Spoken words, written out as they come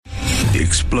The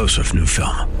explosive new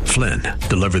film, Flynn,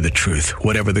 deliver the truth,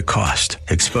 whatever the cost,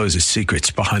 exposes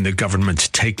secrets behind the government's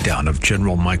takedown of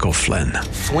General Michael Flynn.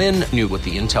 Flynn knew what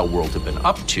the intel world had been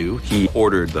up to. He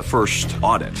ordered the first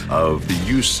audit of the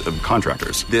use of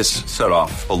contractors. This set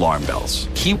off alarm bells.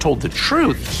 He told the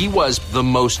truth. He was the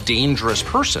most dangerous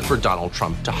person for Donald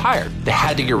Trump to hire. They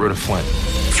had to get rid of Flynn.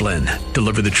 Flynn,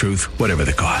 deliver the truth, whatever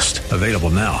the cost. Available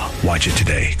now. Watch it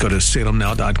today. Go to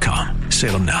salemnow.com.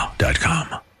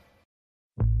 salemnow.com.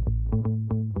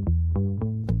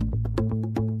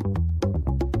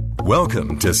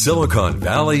 Welcome to Silicon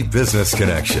Valley Business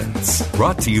Connections,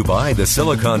 brought to you by the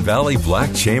Silicon Valley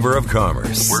Black Chamber of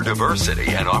Commerce, where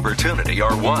diversity and opportunity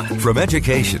are one. From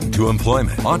education to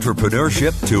employment,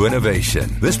 entrepreneurship to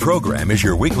innovation, this program is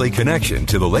your weekly connection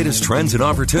to the latest trends and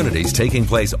opportunities taking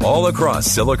place all across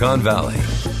Silicon Valley.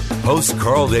 Host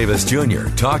Carl Davis Jr.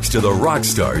 talks to the rock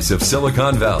stars of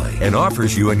Silicon Valley and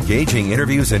offers you engaging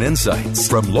interviews and insights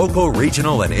from local,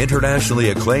 regional, and internationally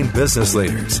acclaimed business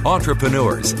leaders,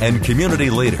 entrepreneurs, and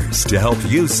community leaders to help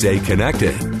you stay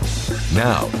connected.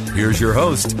 Now, here's your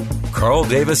host, Carl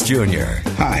Davis Jr.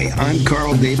 Hi, I'm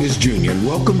Carl Davis Jr., and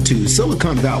welcome to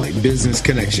Silicon Valley Business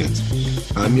Connections.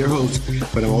 I'm your host,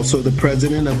 but I'm also the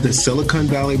president of the Silicon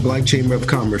Valley Black Chamber of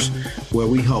Commerce, where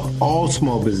we help all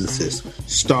small businesses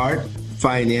start,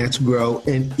 finance, grow,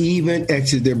 and even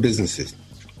exit their businesses.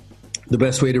 The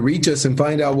best way to reach us and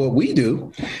find out what we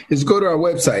do is go to our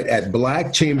website at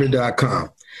blackchamber.com.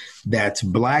 That's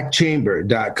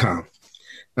blackchamber.com.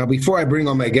 Now, before I bring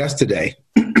on my guest today,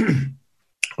 I'd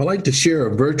like to share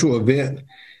a virtual event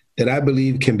that I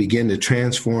believe can begin to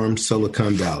transform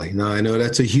Silicon Valley. Now, I know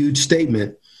that's a huge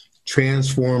statement,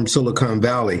 transform Silicon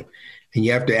Valley. And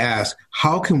you have to ask,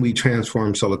 how can we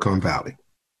transform Silicon Valley?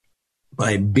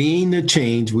 By being the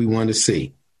change we want to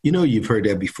see. You know, you've heard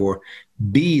that before.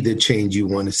 Be the change you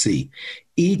want to see.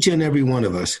 Each and every one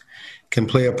of us can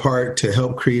play a part to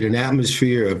help create an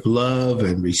atmosphere of love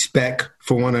and respect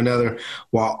for one another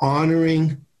while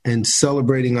honoring and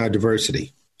celebrating our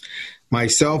diversity.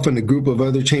 Myself and a group of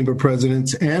other chamber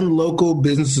presidents and local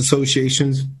business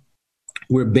associations,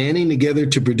 we're banding together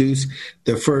to produce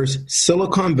the first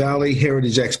Silicon Valley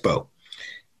Heritage Expo,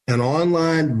 an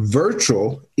online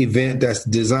virtual event that's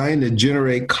designed to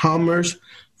generate commerce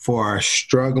for our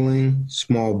struggling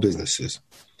small businesses,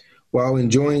 while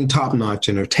enjoying top-notch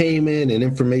entertainment and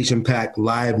information-packed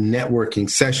live networking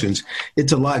sessions.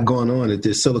 It's a lot going on at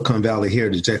this Silicon Valley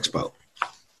Heritage Expo.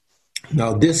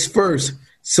 Now, this first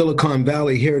Silicon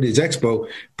Valley Heritage Expo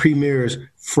premieres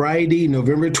Friday,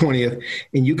 November 20th,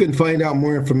 and you can find out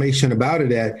more information about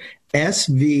it at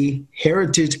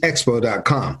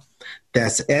svheritageexpo.com.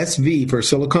 That's SV for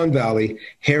Silicon Valley,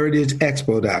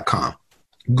 heritageexpo.com.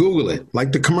 Google it,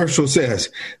 like the commercial says.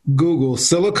 Google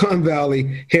Silicon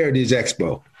Valley Heritage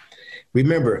Expo.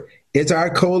 Remember, it's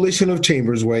our coalition of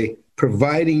chambers way,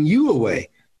 providing you a way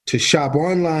to shop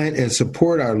online and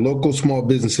support our local small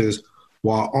businesses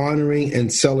while honoring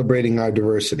and celebrating our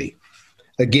diversity.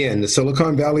 Again, the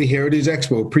Silicon Valley Heritage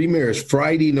Expo premieres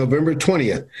Friday, November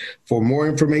 20th. For more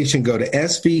information, go to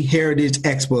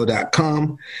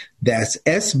svheritageexpo.com. That's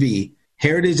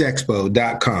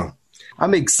svheritageexpo.com.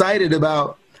 I'm excited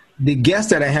about the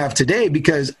guests that I have today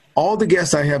because all the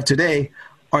guests I have today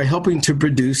are helping to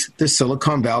produce the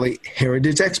Silicon Valley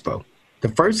Heritage Expo. The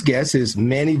first guest is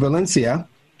Manny Valencia.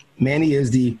 Manny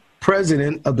is the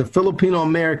president of the Filipino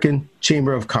American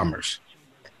Chamber of Commerce.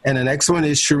 And the next one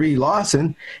is Cherie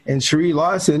Lawson. And Cherie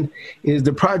Lawson is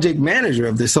the project manager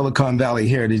of the Silicon Valley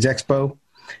Heritage Expo.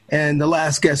 And the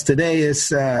last guest today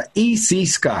is E.C.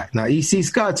 Scott. Now, E.C.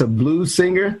 Scott's a blues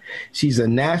singer. She's a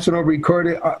national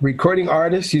recording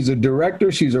artist. She's a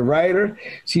director. She's a writer.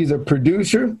 She's a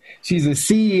producer. She's a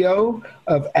CEO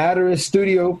of Adderus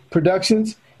Studio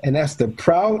Productions. And that's the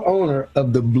proud owner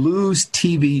of the Blues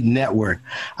TV Network.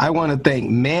 I want to thank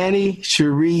Manny,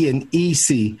 Cherie, and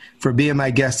E.C. for being my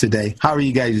guest today. How are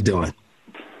you guys doing?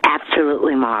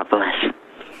 Absolutely marvelous.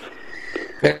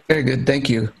 Very good. Thank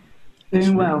you.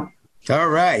 Doing well. All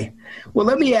right. Well,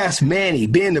 let me ask Manny,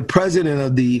 being the president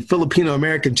of the Filipino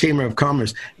American Chamber of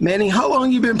Commerce. Manny, how long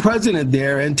have you been president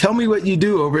there? And tell me what you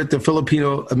do over at the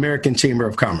Filipino American Chamber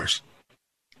of Commerce.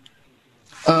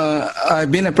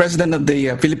 I've been a president of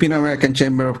the Filipino American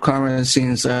Chamber of Commerce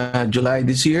since July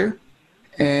this year.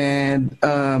 And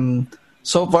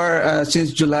so far,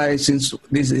 since July, since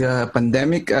this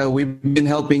pandemic, we've been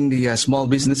helping the small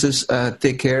businesses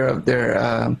take care of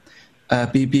their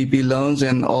PPP loans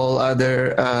and all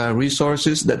other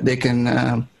resources that they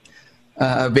can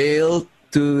avail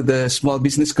to the small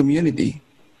business community.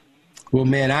 Well,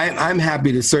 man, I'm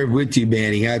happy to serve with you,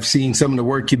 Manny. I've seen some of the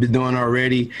work you've been doing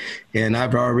already, and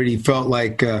I've already felt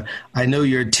like I know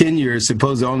your tenure is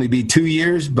supposed to only be 2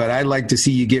 years, but I'd like to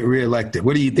see you get reelected.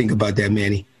 What do you think about that,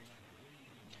 Manny?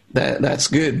 That's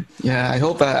good. Yeah, I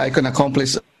hope I can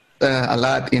accomplish a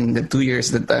lot in the 2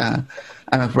 years that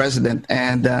I'm a president.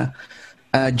 And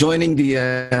joining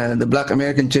the Black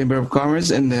American Chamber of Commerce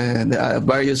and the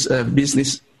various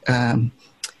business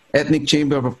ethnic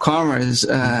chamber of commerce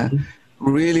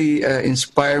really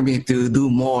inspired me to do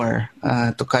more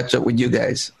to catch up with you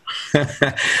guys.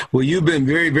 Well, you've been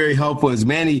very, very helpful. As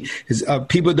Manny,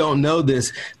 people don't know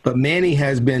this, but Manny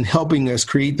has been helping us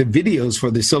create the videos for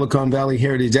the Silicon Valley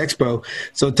Heritage Expo.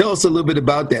 So tell us a little bit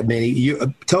about that, Manny.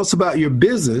 Tell us about your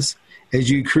business as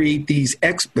you create these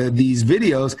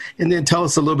videos, and then tell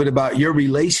us a little bit about your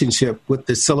relationship with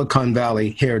the Silicon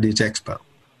Valley Heritage Expo.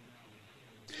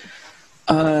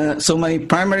 So my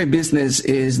primary business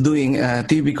is doing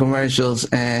TV commercials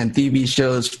and TV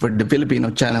shows for the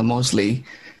Filipino channel mostly.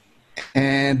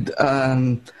 And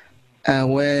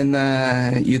when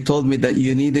you told me that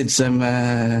you needed some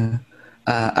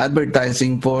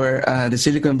advertising for the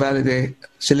Silicon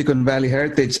Valley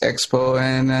Heritage Expo,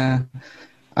 and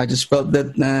I just felt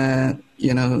that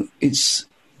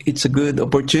it's a good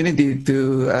opportunity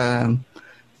to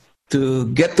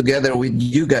get together with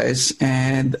you guys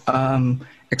and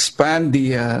expand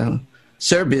the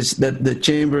service that the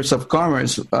Chambers of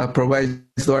Commerce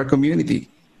provides to our community.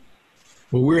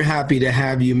 Well, we're happy to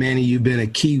have you, Manny. You've been a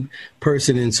key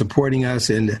person in supporting us.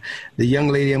 And the young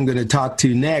lady I'm going to talk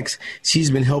to next, she's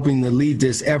been helping to lead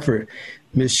this effort,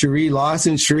 Ms. Cherie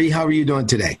Lawson. Cherie, how are you doing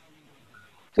today?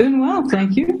 Doing well,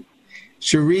 thank you.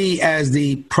 Cherie, as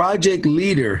the project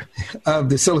leader of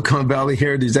the Silicon Valley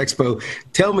Heritage Expo,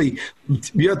 tell me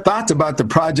your thoughts about the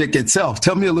project itself.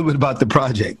 Tell me a little bit about the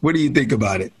project. What do you think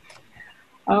about it?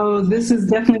 Oh, this has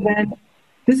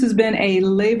been a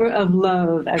labor of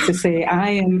love, I should say. I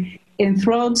am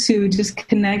enthralled to just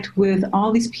connect with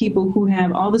all these people who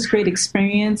have all this great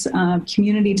experience,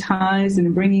 community ties,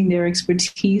 and bringing their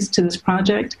expertise to this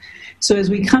project. So as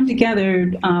we come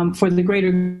together for the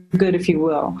greater good, if you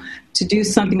will, to do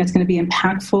something that's going to be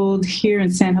impactful here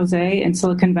in San Jose and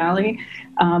Silicon Valley,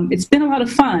 it's been a lot of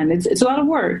fun. It's a lot of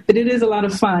work, but it is a lot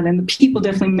of fun, and the people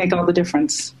definitely make all the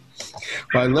difference.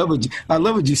 Well, I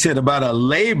love what you said about a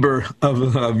labor of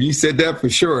love. You said that for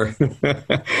sure.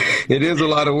 It is a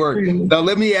lot of work. Now,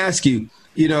 let me ask you,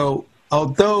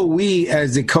 although we,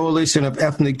 as the Coalition of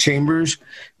Ethnic Chambers,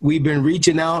 we've been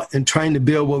reaching out and trying to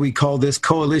build what we call this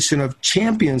coalition of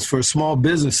champions for small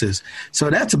businesses. So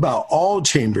that's about all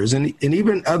chambers and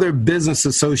even other business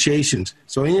associations.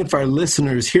 So any of our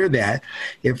listeners hear that,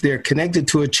 if they're connected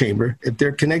to a chamber, if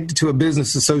they're connected to a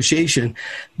business association,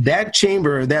 that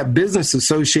chamber or that business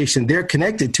association they're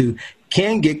connected to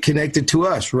can get connected to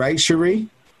us, right, Cherie?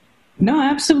 No,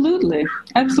 absolutely.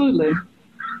 Absolutely.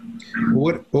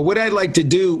 What I'd like to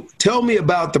do, tell me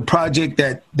about the project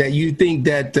that you think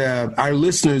that our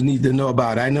listeners need to know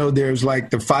about. I know there's like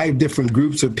the 5 different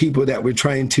groups of people that we're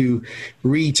trying to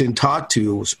reach and talk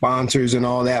to, sponsors and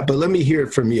all that, but let me hear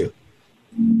it from you.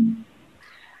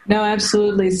 No,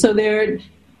 absolutely. So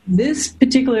this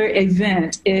particular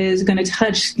event is going to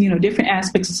touch, different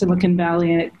aspects of Silicon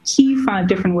Valley in a key 5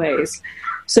 different ways.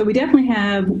 So we definitely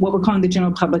have what we're calling the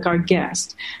general public, our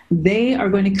guests. They are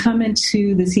going to come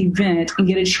into this event and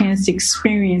get a chance to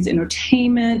experience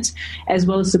entertainment as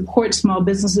well as support small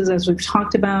businesses, as we've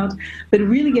talked about, but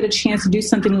really get a chance to do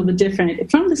something a little bit different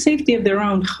from the safety of their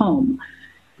own home.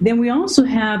 Then we also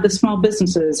have the small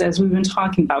businesses, as we've been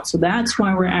talking about. So that's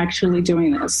why we're actually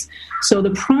doing this. So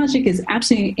the project is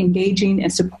absolutely engaging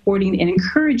and supporting and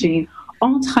encouraging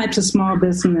all types of small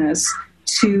business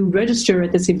to register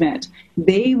at this event.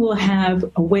 They will have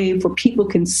a way for people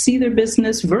can see their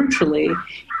business virtually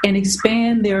and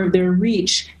expand their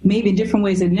reach maybe in different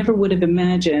ways they never would have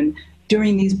imagined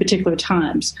during these particular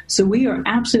times. So we are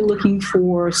absolutely looking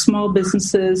for small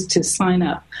businesses to sign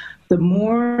up. The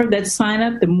more that sign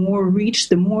up, the more reach,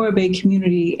 the more of a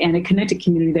community and a connected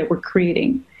community that we're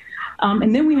creating.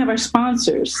 And then we have our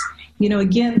sponsors.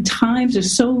 Again, times are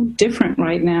so different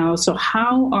right now. So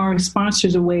how are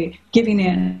sponsors giving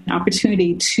an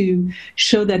opportunity to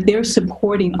show that they're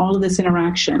supporting all of this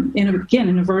interaction in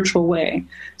a virtual way?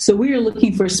 So we are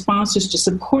looking for sponsors to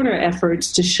support our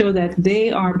efforts to show that they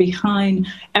are behind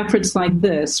efforts like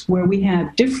this, where we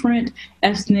have different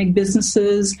ethnic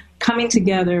businesses coming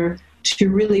together to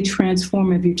really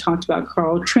transform, as you talked about,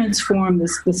 Carl, transform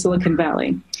the Silicon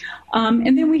Valley.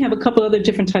 And then we have a couple other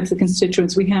different types of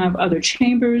constituents. We have other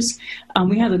chambers.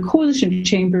 We have the coalition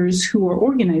chambers who are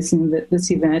organizing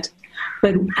this event,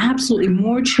 but absolutely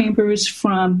more chambers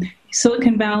from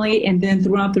Silicon Valley and then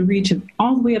throughout the region,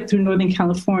 all the way up through Northern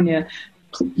California.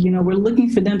 We're looking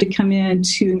for them to come in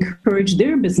to encourage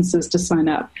their businesses to sign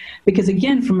up. Because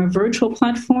again, from a virtual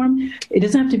platform, it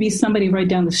doesn't have to be somebody right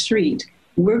down the street.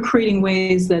 We're creating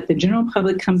ways that the general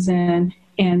public comes in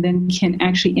and then can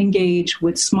actually engage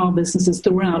with small businesses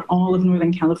throughout all of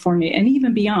Northern California and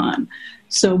even beyond.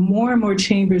 So more and more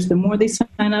chambers, the more they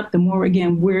sign up, the more,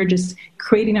 again, we're just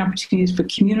creating opportunities for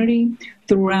community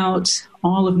throughout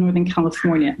all of Northern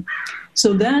California.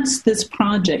 So that's this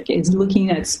project, is looking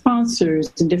at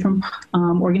sponsors and different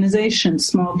organizations,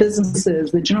 small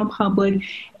businesses, the general public,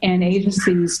 and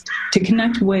agencies to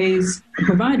connect ways,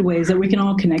 provide ways that we can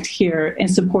all connect here and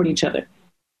support each other.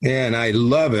 And I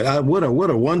love it. What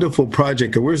a wonderful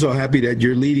project. And we're so happy that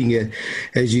you're leading it,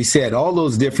 as you said, all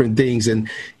those different things. And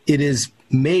it is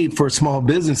made for small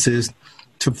businesses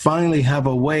to finally have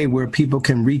a way where people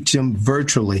can reach them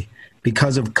virtually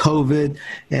because of COVID.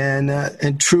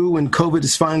 And true, when COVID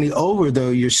is finally over, though,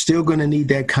 you're still going to need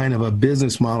that kind of a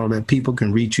business model that people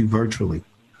can reach you virtually.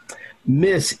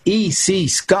 Miss E.C.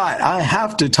 Scott, I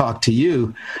have to talk to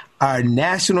you, our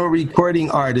national recording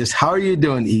artist. How are you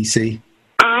doing, E.C.?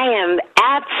 I am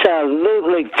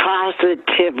absolutely,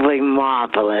 positively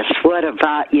marvelous. What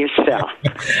about yourself?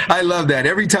 I love that.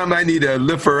 Every time I need a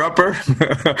lifter-upper,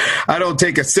 I don't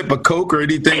take a sip of Coke or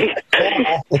anything.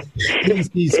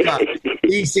 E.C. Scott.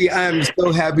 E.C., I'm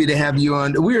so happy to have you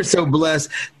on. We are so blessed.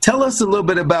 Tell us a little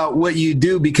bit about what you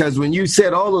do, because when you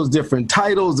said all those different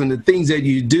titles and the things that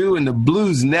you do in the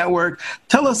Blues Network,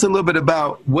 tell us a little bit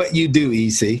about what you do,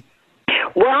 E.C.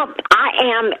 Well, I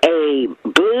am a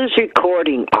blues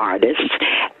recording artist,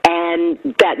 and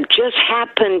that just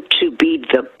happened to be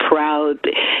the proud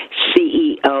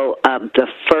CEO of the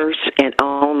first and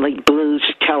only blues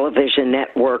television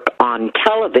network on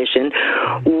television,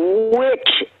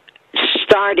 which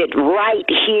started right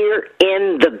here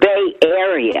in the Bay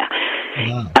Area.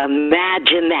 Wow.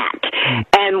 Imagine that.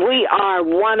 And we are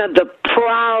one of the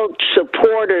proud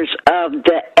supporters of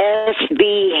the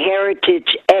SB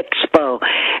Heritage Expo,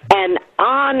 and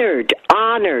honored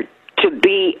to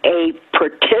be a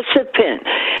participant,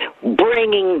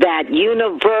 bringing that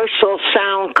universal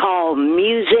sound called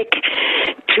music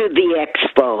to the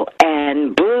expo.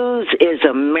 And blues is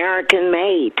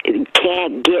American-made.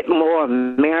 Can't get more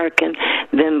American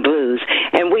than blues.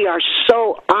 And we are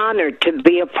so honored to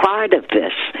be a part of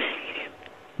this.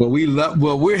 Well,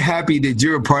 we're happy that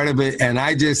you're a part of it. And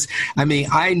I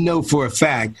know for a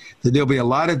fact that there'll be a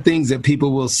lot of things that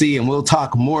people will see, and we'll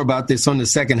talk more about this on the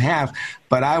second half.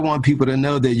 But I want people to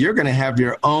know that you're going to have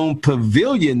your own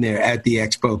pavilion there at the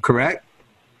expo, correct?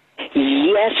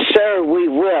 Yes, sir, we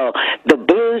will. The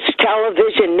Blues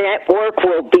Television Network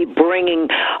will be bringing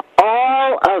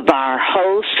all of our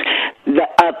hosts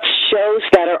of shows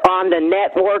that are on the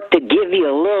network to give you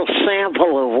a little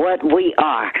sample of what we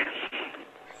are.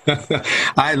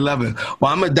 I love it.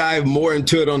 Well, I'm going to dive more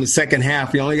into it on the second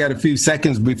half. We only got a few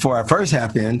seconds before our first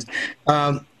half ends.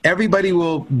 Everybody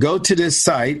will go to this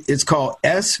site. It's called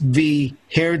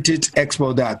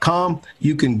svheritageexpo.com.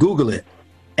 You can Google it,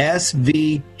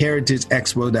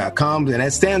 svheritageexpo.com, and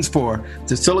that stands for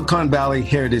the Silicon Valley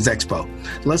Heritage Expo.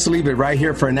 Let's leave it right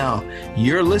here for now.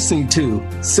 You're listening to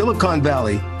Silicon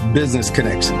Valley Business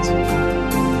Connections.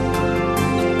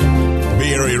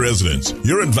 Bay Area residents,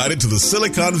 you're invited to the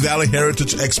Silicon Valley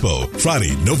Heritage Expo,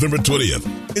 Friday, November 20th.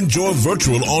 Enjoy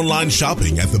virtual online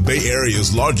shopping at the Bay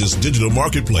Area's largest digital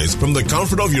marketplace from the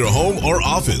comfort of your home or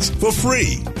office for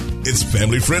free. It's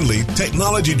family-friendly,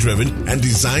 technology-driven, and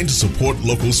designed to support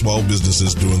local small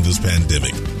businesses during this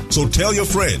pandemic. So tell your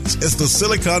friends, it's the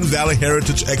Silicon Valley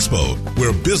Heritage Expo,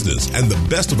 where business and the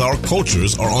best of our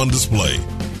cultures are on display.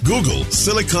 Google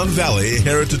Silicon Valley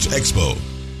Heritage Expo.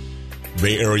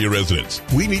 Bay Area residents,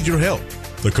 we need your help.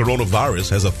 The coronavirus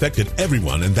has affected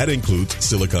everyone, and that includes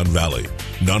Silicon Valley.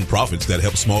 Nonprofits that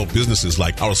help small businesses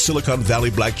like our Silicon Valley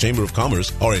Black Chamber of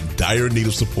Commerce are in dire need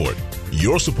of support.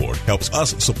 Your support helps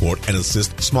us support and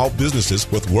assist small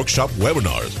businesses with workshop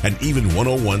webinars and even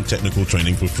one-on-one technical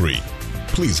training for free.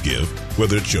 Please give,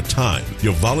 whether it's your time,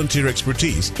 your volunteer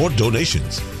expertise, or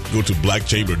donations. Go to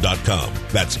blackchamber.com.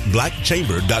 That's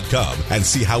blackchamber.com and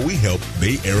see how we help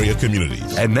Bay Area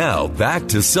communities. And now back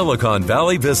to Silicon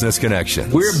Valley Business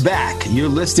Connections. We're back. You're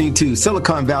listening to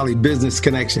Silicon Valley Business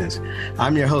Connections.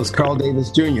 I'm your host, Carl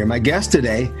Davis Jr. My guest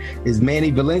today is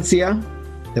Manny Valencia,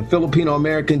 the Filipino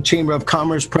American Chamber of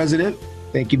Commerce president,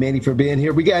 Thank you, Manny, for being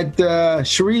here. We got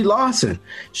Cherie Lawson.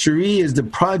 Cherie is the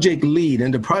project lead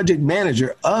and the project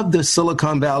manager of the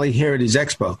Silicon Valley Heritage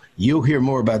Expo. You'll hear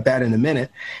more about that in a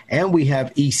minute. And we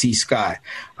have E.C. Scott,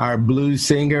 our blues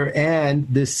singer and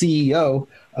the CEO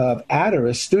of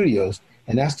Adara Studios.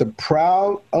 And that's the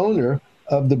proud owner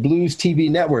of the Blues TV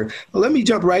network. Well, let me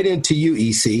jump right into you,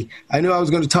 E.C. I know I was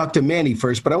going to talk to Manny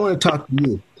first, but I want to talk to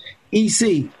you.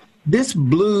 E.C., this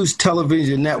Blues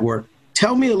television network,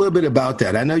 tell me a little bit about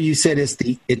that. I know you said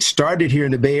it started here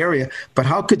in the Bay Area, but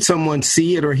how could someone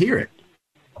see it or hear it?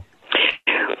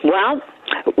 Well,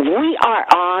 we are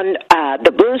on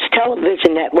the Blues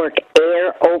Television Network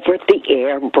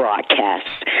over-the-air broadcast.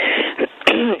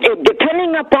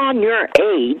 Depending upon your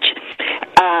age,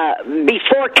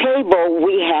 before cable,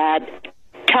 we had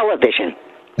television.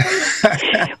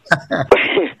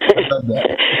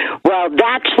 Well,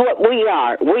 that's what we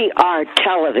are. We are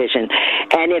television.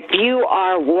 And if you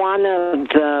are one of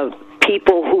the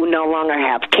people who no longer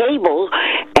have cable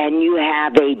and you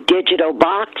have a digital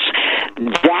box,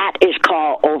 that is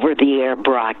called over-the-air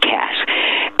broadcast.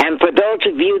 And for those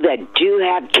of you that do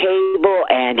have cable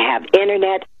and have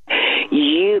internet,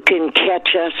 you can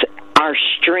catch us, our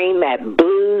stream at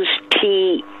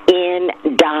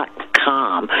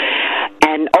bluestn.com.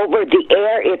 And over the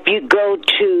air, if you go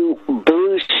to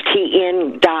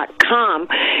bluestn.com,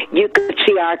 you can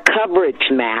see our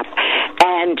coverage map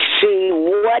and see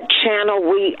what channel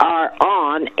we are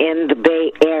on in the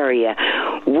Bay Area.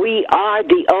 We are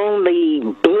the only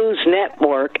blues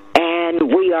network,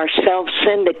 and we are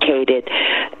self-syndicated,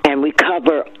 and we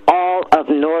cover all of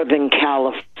Northern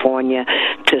California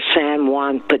to San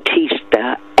Juan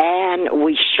Bautista, and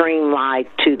we stream live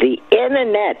to the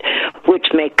internet,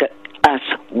 which make us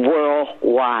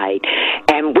worldwide.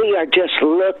 And we are just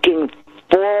looking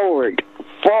forward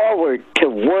to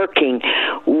working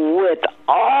with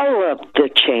all of the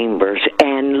chambers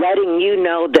and letting you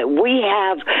know that we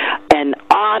have an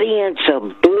audience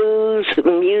of blues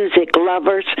music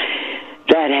lovers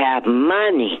that have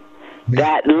money,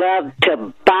 that love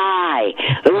to buy,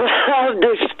 love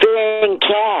to spend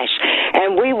cash.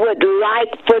 And we would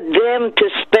like for them to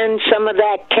spend some of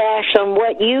that cash on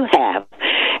what you have.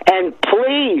 And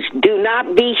please do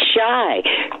not be shy.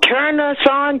 Turn us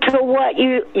on to what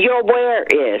your wear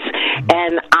is.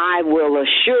 And I will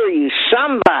assure you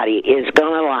somebody is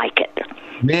going to like it.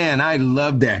 Man, I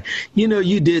love that. You know,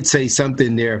 you did say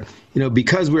something there. You know,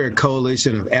 because we're a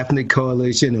coalition of ethnic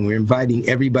coalition and we're inviting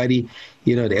everybody,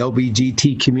 you know, the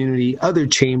LBGT community, other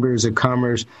chambers of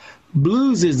commerce,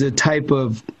 blues is a type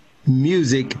of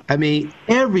music. I mean,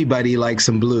 everybody likes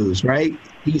some blues, right?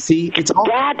 You see, it's all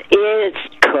that is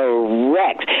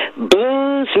correct.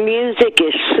 Blues music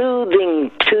is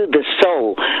soothing to the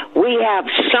soul. We have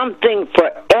something for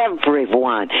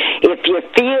everyone. If you're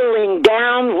feeling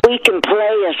down, we can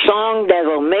play a song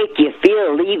that'll make you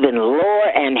feel even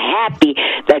lower and happy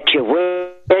that you're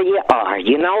where you are,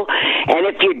 you know? And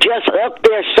if you're just up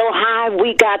there so high,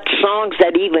 we got songs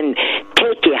that even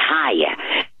take you higher.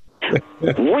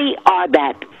 We are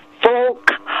that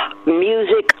folk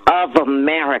music of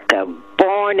America,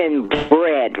 born and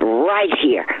bred right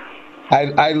here.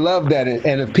 I love that.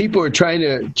 And if people are trying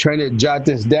to jot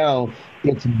this down,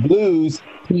 it's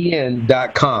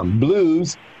bluestn.com.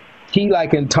 Blues, T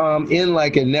like in Tom, N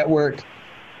like in network.com,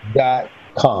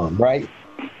 right?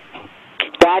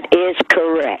 That is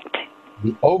correct.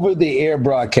 The over-the-air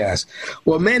broadcast.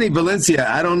 Well, Manny Valencia,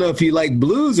 I don't know if you like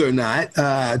blues or not.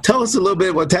 Tell us a little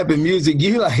bit what type of music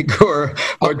you like, or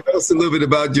tell us a little bit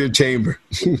about your chamber.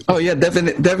 Oh, yeah,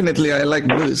 definitely I like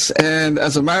blues. And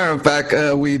as a matter of fact,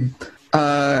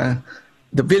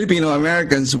 the Filipino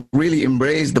Americans really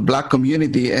embrace the Black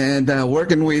community, and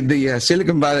working with the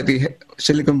Silicon Valley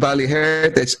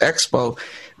Heritage Expo,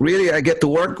 really I get to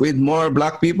work with more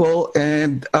Black people,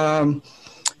 and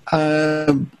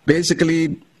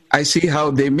basically I see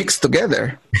how they mix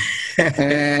together.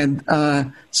 And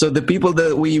so the people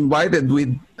that we invited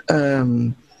with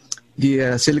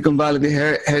the Silicon Valley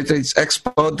Heritage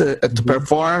Expo to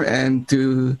perform and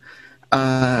to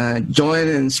join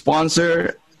and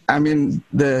sponsor, I mean,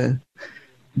 the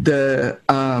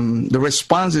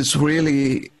response is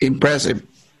really impressive.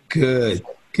 Good,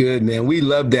 man. We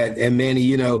love that. And Manny,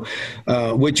 you know,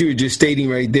 what you were just stating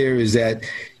right there is that,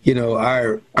 you know,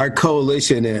 our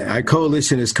coalition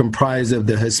is comprised of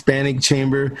the Hispanic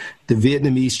Chamber, the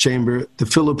Vietnamese Chamber, the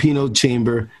Filipino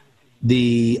Chamber,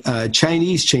 the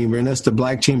Chinese Chamber, and that's the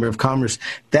Black Chamber of Commerce.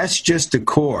 That's just the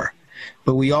core.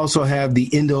 but we also have the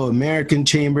Indo-American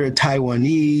Chamber,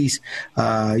 Taiwanese,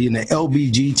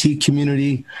 LBGT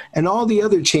community, and all the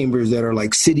other chambers that are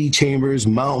like City Chambers,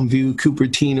 Mountain View,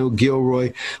 Cupertino,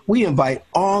 Gilroy. We invite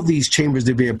all these chambers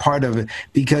to be a part of it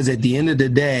because at the end of the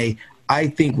day, I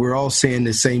think we're all saying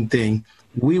the same thing.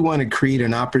 We want to create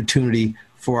an opportunity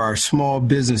for our small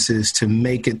businesses to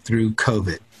make it through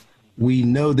COVID. We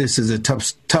know this is a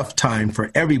tough time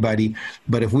for everybody,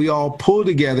 but if we all pull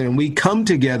together and we come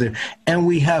together and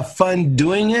we have fun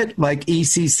doing it, like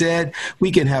EC said, we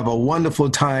can have a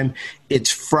wonderful time. It's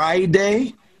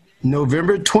Friday,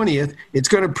 November 20th. It's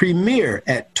going to premiere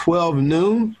at 12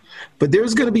 noon, but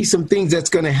there's going to be some things that's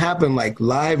going to happen like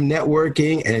live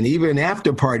networking and even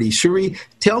after party. Cherie,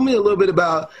 tell me a little bit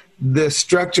about the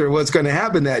structure of what's going to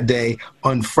happen that day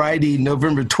on Friday,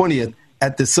 November 20th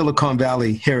at the Silicon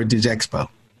Valley Heritage Expo.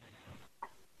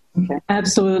 Okay,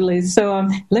 absolutely. So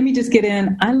let me just get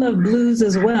in. I love blues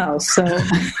as well. So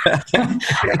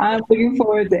I'm looking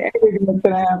forward to everything that's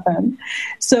going to happen.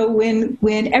 So when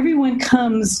everyone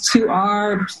comes to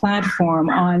our platform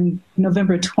on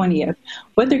November 20th,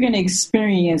 what they're going to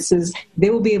experience is they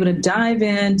will be able to dive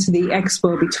into the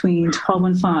expo between 12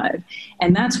 and 5.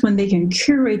 And that's when they can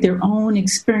curate their own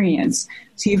experience.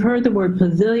 So you've heard the word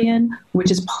pavilion,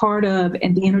 which is part of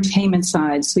the entertainment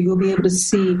side. So you'll be able to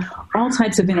see all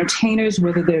types of entertainers,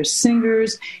 whether they're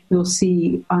singers. You'll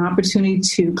see an opportunity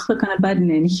to click on a button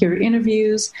and hear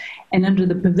interviews. And under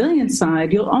the pavilion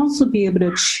side, you'll also be able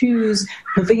to choose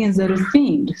pavilions that are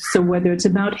themed. So whether it's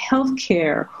about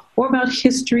healthcare or about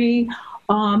history,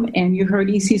 and you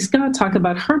heard E.C. Scott talk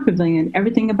about her pavilion,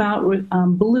 everything about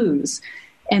blues.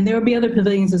 And there will be other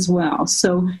pavilions as well.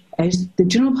 So as the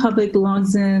general public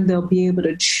logs in, they'll be able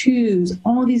to choose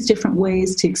all these different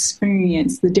ways to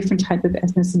experience the different type of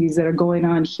ethnicities that are going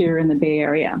on here in the Bay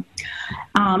Area.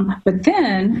 But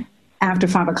then after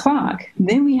 5 o'clock,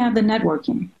 then we have the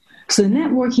networking. So the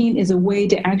networking is a way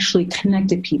to actually connect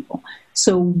to people.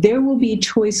 So there will be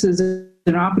choices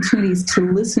and opportunities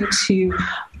to listen to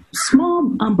small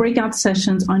breakout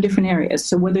sessions on different areas.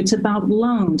 So whether it's about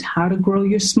loans, how to grow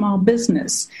your small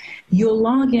business, you'll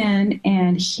log in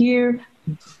and hear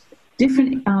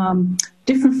different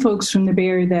folks from the Bay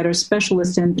Area that are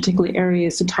specialists in particular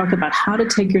areas to talk about how to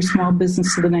take your small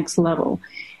business to the next level.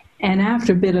 And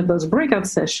after a bit of those breakout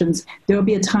sessions, there'll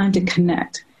be a time to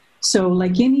connect. So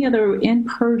like any other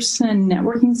in-person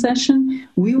networking session,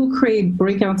 we will create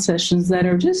breakout sessions that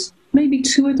are just maybe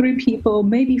 2 or 3 people,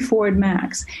 maybe 4 at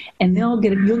max, and you'll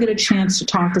get a chance to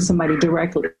talk to somebody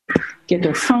directly, get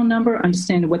their phone number,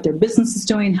 understand what their business is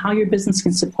doing, how your business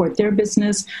can support their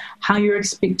business, how your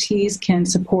expertise can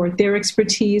support their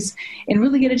expertise, and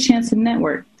really get a chance to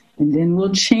network. And then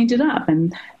we'll change it up.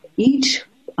 And each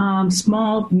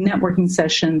small networking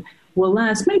session will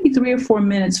last maybe 3 or 4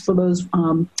 minutes for those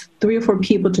 3 or 4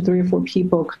 people to 3 or 4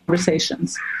 people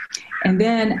conversations. And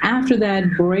then after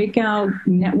that breakout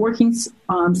networking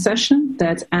session,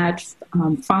 that's at 6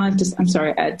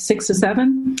 to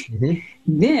 7,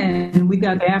 then we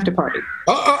got the after party.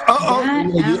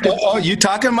 You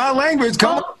talking my language?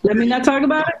 Come on. Let me not talk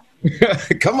about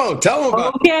it. Come on, tell them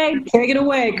about it. Okay, take it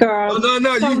away, Carl.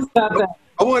 No.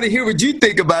 I want to hear what you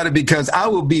think about it because I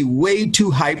will be way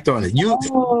too hyped on it. You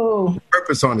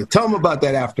purpose on it. Tell them about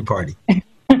that after party.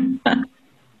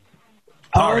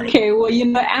 Okay, well,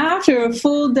 after a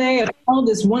full day of all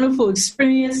this wonderful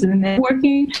experience and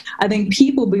networking, I think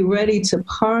people will be ready to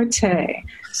partay.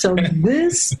 So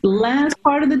this last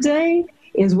part of the day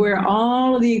is where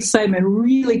all of the excitement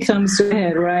really comes to a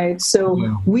head, right?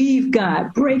 So we've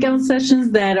got breakout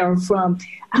sessions that are from,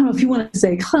 I don't know if you want to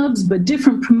say clubs, but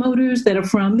different promoters that are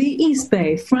from the East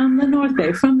Bay, from the North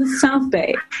Bay, from the South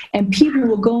Bay. And people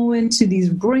will go into these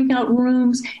breakout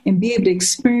rooms and be able to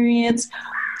experience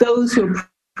those who are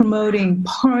promoting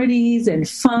parties and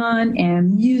fun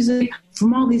and music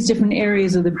from all these different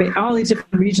areas of the Bay, all these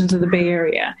different regions of the Bay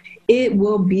Area. It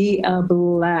will be a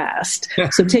blast.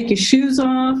 So take your shoes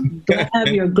off, grab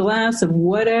your glass of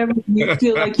whatever you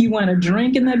feel like you want to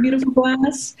drink in that beautiful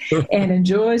glass, and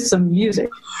enjoy some music.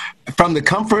 From the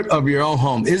comfort of your own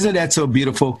home. Isn't that so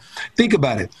beautiful? Think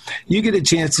about it. You get a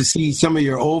chance to see some of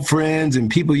your old friends and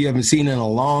people you haven't seen in a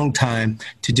long time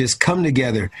to just come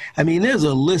together. I mean, there's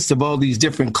a list of all these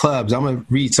different clubs. I'm going to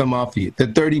read some off of you. The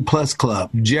 30 Plus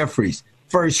Club, Jeffries,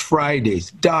 First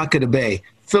Fridays, Dock of the Bay,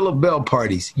 Philip Bell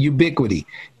Parties, Ubiquity,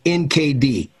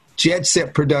 NKD, Jet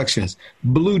Set Productions,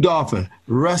 Blue Dolphin,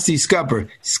 Rusty Scupper,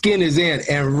 Skin is In,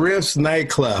 and Riffs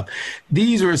Nightclub.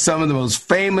 These were some of the most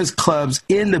famous clubs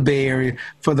in the Bay Area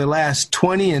for the last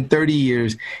 20 and 30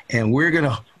 years, and we're going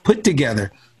to put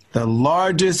together the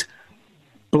largest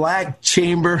Black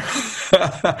Chamber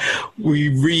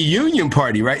reunion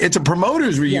party, right? It's a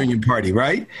promoters reunion party,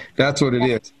 right? That's what it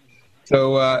is.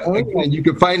 So again, you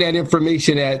can find that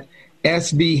information at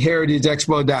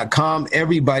sbheritageexpo.com.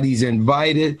 Everybody's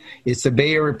invited. It's the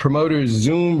Bay Area Promoters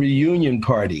Zoom reunion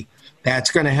party. That's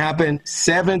going to happen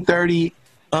 7:30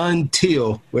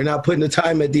 until, we're not putting the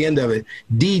time at the end of it,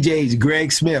 DJs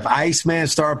Greg Smith, Iceman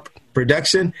Star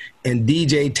Production, and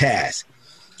DJ Taz.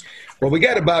 Well, we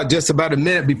got just about a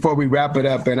minute before we wrap it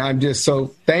up, and I'm just so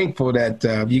thankful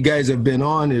that you guys have been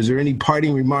on. Is there any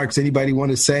parting remarks anybody want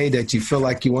to say that you feel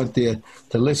like you want the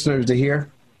listeners to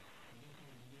hear?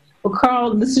 Well,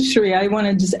 Carl, this is Cherie. I want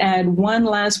to just add one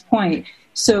last point.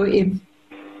 So if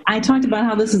I talked about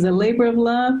how this is a labor of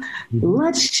love,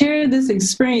 let's share this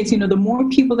experience. You know, the more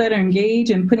people that are engaged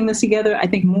in putting this together, I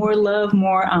think more love,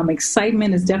 more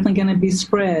excitement is definitely going to be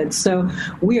spread. So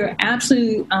we are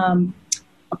absolutely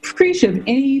appreciative of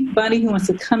anybody who wants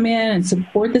to come in and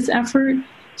support this effort.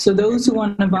 So those who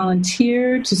want to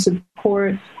volunteer to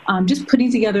support just putting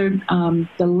together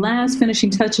the last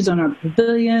finishing touches on our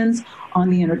pavilions,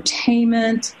 on the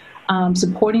entertainment,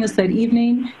 supporting us that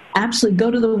evening, absolutely go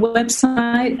to the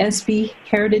website,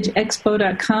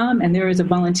 sbheritageexpo.com, and there is a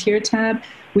volunteer tab.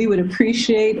 We would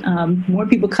appreciate more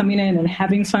people coming in and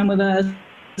having fun with us.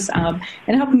 And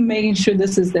helping making sure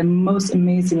this is the most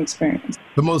amazing experience.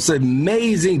 The most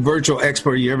amazing virtual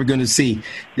expo you're ever going to see.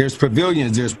 There's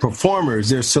pavilions, there's performers,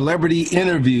 there's celebrity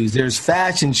interviews, there's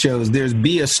fashion shows, there's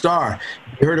Be a Star.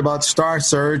 You heard about Star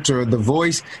Search or The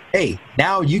Voice. Hey,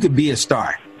 now you could be a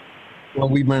star. Well,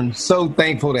 we've been so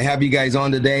thankful to have you guys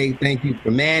on today. Thank you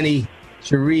for Manny,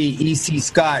 Cherie, E.C.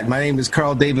 Scott. My name is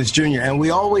Carl Davis Jr., and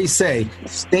we always say,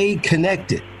 stay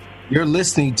connected. You're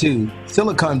listening to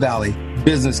Silicon Valley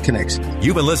Business Connections.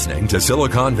 You've been listening to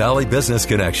Silicon Valley Business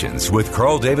Connections with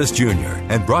Carl Davis Jr.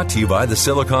 and brought to you by the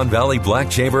Silicon Valley Black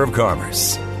Chamber of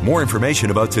Commerce. More information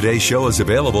about today's show is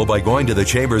available by going to the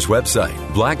Chamber's website,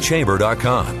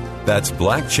 blackchamber.com. That's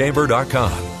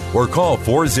blackchamber.com. Or call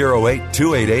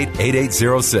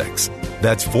 408-288-8806.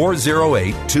 That's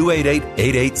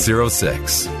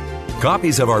 408-288-8806.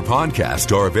 Copies of our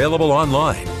podcast are available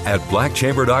online at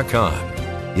blackchamber.com.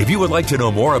 If you would like to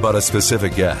know more about a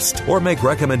specific guest or make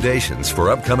recommendations for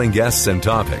upcoming guests and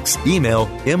topics, email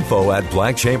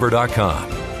info@blackchamber.com.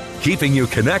 Keeping you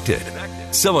connected.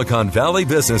 Silicon Valley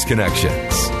Business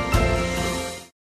Connections.